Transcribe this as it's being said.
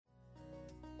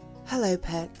Hello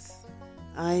pets,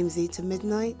 I'm Zeta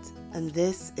Midnight and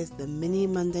this is the Mini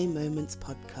Monday Moments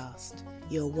podcast,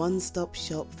 your one-stop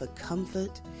shop for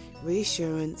comfort,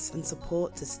 reassurance and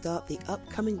support to start the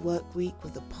upcoming work week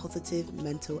with a positive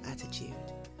mental attitude.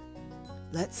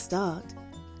 Let's start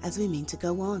as we mean to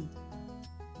go on.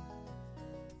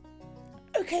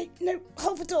 Okay, no,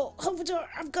 hold the door,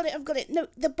 I've got it. No,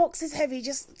 the box is heavy,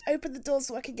 just open the door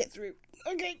so I can get through.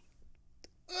 Okay.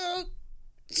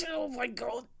 Oh my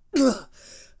god. Ugh.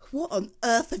 What on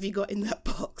earth have you got in that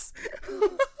box?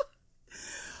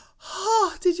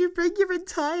 Oh, did you bring your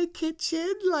entire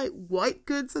kitchen? Like white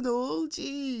goods and all?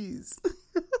 Jeez.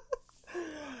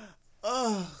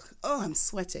 Oh, I'm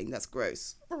sweating. That's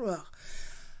gross.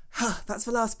 That's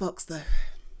the last box though.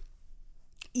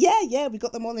 Yeah, we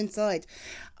got them all inside.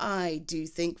 I do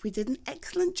think we did an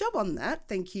excellent job on that.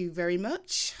 Thank you very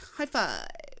much. High five.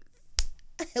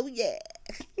 Hell yeah.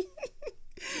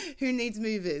 Who needs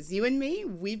movers? You and me?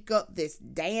 We've got this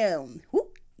down.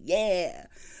 Woo, yeah.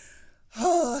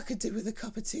 Oh, I could do with a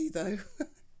cup of tea though.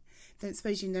 Don't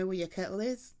suppose you know where your kettle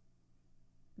is?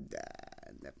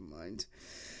 Never mind.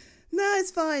 No,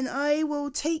 it's fine. I will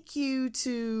take you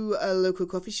to a local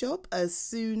coffee shop as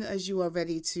soon as you are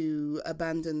ready to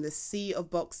abandon the sea of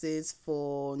boxes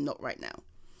for not right now.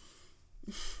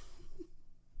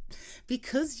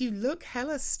 Because you look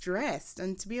hella stressed,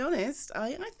 and to be honest, I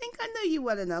think I know you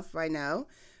well enough right now.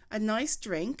 A nice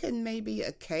drink and maybe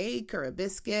a cake or a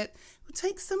biscuit will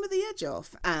take some of the edge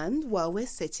off. And while we're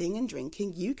sitting and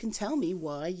drinking, you can tell me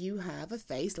why you have a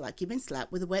face like you've been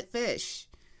slapped with a wet fish.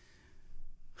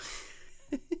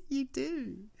 You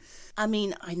do. I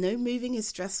mean, I know moving is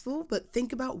stressful, but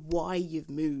think about why you've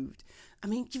moved. I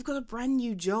mean, you've got a brand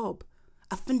new job.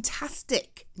 A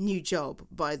fantastic new job,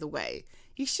 by the way.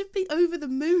 You should be over the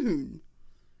moon.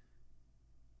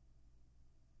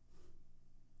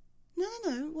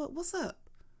 No. What's up?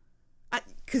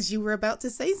 Because you were about to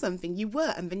say something. You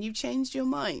were, and then you changed your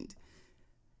mind.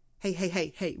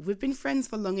 Hey. We've been friends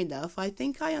for long enough. I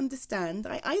think I understand.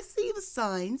 I see the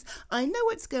signs. I know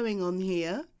what's going on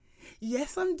here.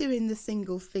 Yes, I'm doing the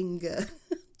single finger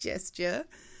gesture.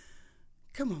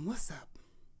 Come on, what's up?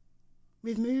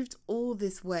 We've moved all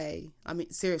this way. I mean,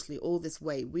 seriously, all this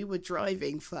way. We were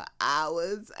driving for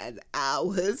hours and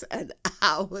hours and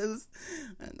hours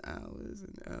and hours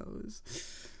and hours.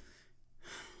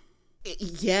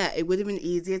 It would have been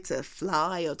easier to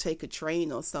fly or take a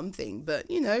train or something, but,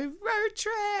 road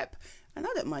trip. And I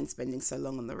don't mind spending so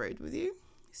long on the road with you.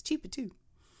 It's cheaper too.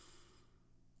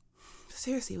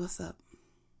 Seriously, what's up?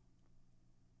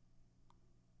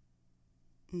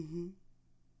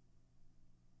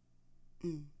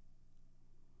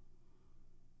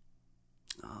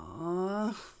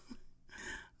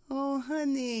 Oh,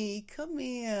 honey, come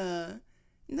here.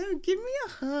 No, give me a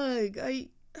hug.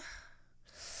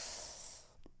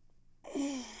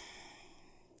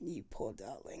 You poor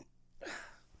darling.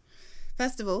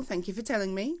 First of all, thank you for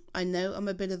telling me. I know I'm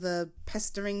a bit of a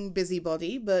pestering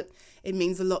busybody, but it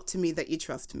means a lot to me that you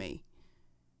trust me.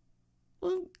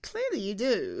 Well, clearly you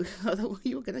do. Otherwise,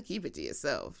 you were going to keep it to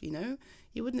yourself,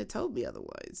 You wouldn't have told me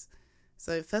otherwise.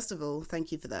 So, first of all,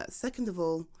 thank you for that. Second of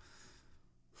all,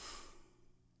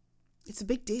 it's a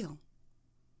big deal.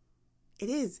 It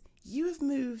is. You have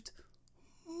moved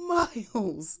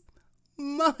miles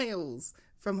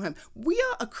from home. We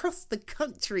are across the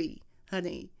country,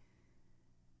 honey.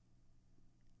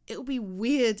 It would be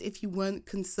weird if you weren't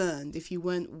concerned, if you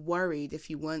weren't worried, if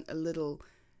you weren't a little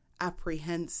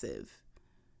apprehensive.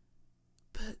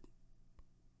 But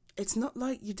it's not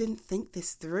like you didn't think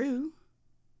this through.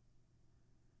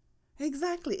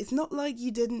 Exactly. It's not like you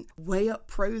didn't weigh up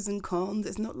pros and cons.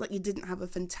 It's not like you didn't have a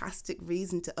fantastic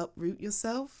reason to uproot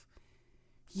yourself.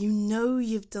 You know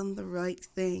you've done the right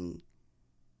thing.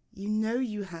 You know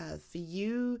you have, for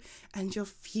you and your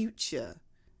future.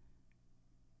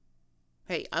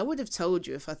 Hey, I would have told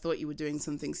you if I thought you were doing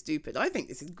something stupid. I think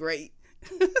this is great.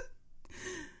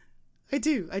 I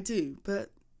do, but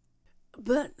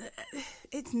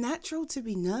it's natural to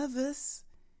be nervous.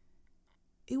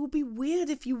 It would be weird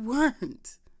if you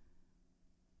weren't.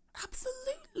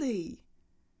 Absolutely.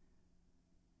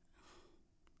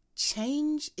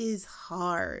 Change is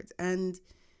hard, and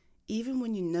even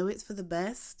when you know it's for the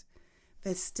best,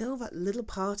 there's still that little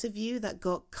part of you that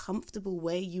got comfortable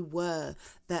where you were,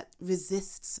 that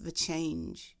resists the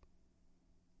change.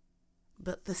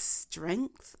 But the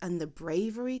strength and the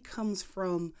bravery comes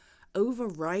from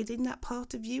overriding that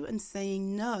part of you and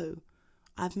saying, no,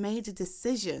 I've made a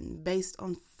decision based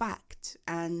on fact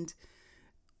and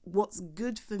what's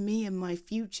good for me and my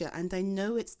future, and I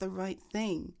know it's the right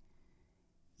thing.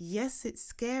 Yes, it's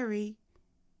scary.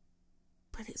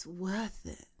 But it's worth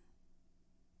it.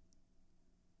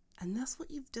 And that's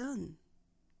what you've done.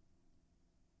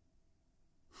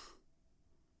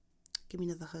 Give me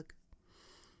another hug.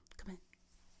 Come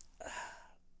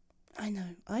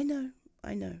on. I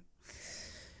know.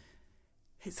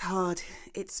 It's hard,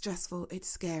 it's stressful, it's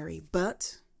scary,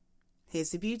 but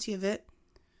here's the beauty of it.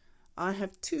 I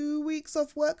have 2 weeks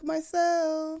off work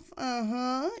myself.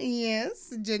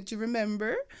 Yes, don't you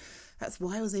remember? That's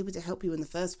why I was able to help you in the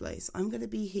first place. I'm going to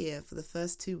be here for the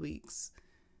first 2 weeks.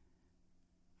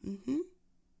 I'm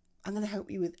going to help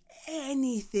you with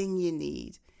anything you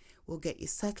need. We'll get you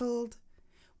settled.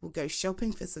 We'll go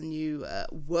shopping for some new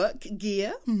work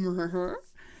gear. And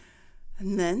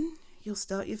then you'll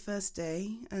start your first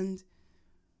day and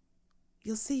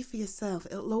you'll see for yourself.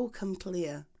 It'll all come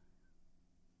clear.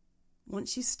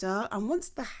 Once you start, and once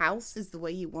the house is the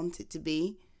way you want it to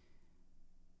be,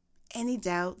 any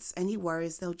doubts, any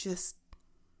worries, they'll just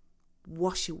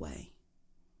wash away.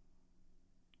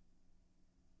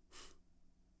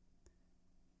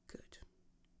 Good.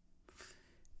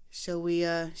 Shall we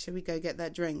go get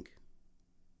that drink?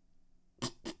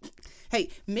 Hey,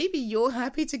 maybe you're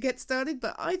happy to get started,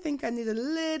 but I think I need a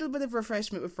little bit of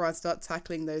refreshment before I start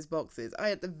tackling those boxes.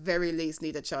 I at the very least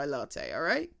need a chai latte, all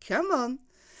right? Come on.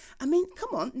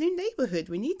 Come on, new neighborhood.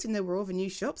 We need to know where all the new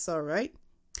shops are, right?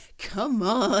 Come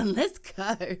on, let's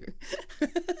go.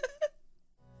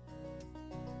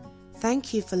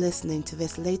 Thank you for listening to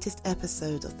this latest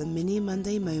episode of the Mini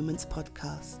Monday Moments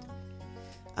podcast.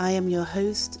 I am your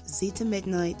host, Zita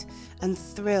Midnight, and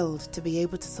thrilled to be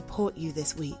able to support you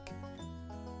this week.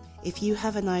 If you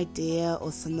have an idea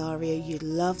or scenario you'd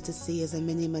love to see as a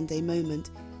Mini Monday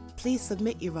moment, please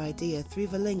submit your idea through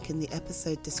the link in the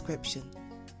episode description.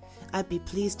 I'd be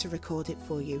pleased to record it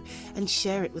for you and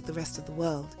share it with the rest of the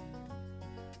world.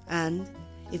 And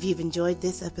if you've enjoyed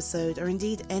this episode or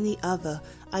indeed any other,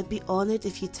 I'd be honoured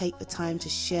if you take the time to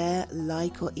share,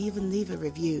 like, or even leave a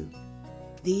review.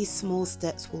 These small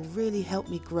steps will really help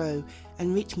me grow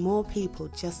and reach more people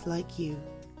just like you.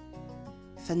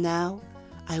 For now,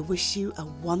 I wish you a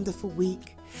wonderful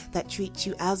week that treats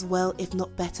you as well, if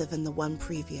not better, than the one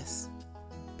previous.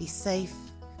 Be safe,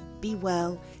 be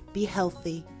well, be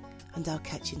healthy, and I'll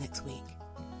catch you next week.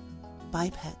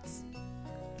 Bye, pets.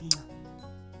 Mwah.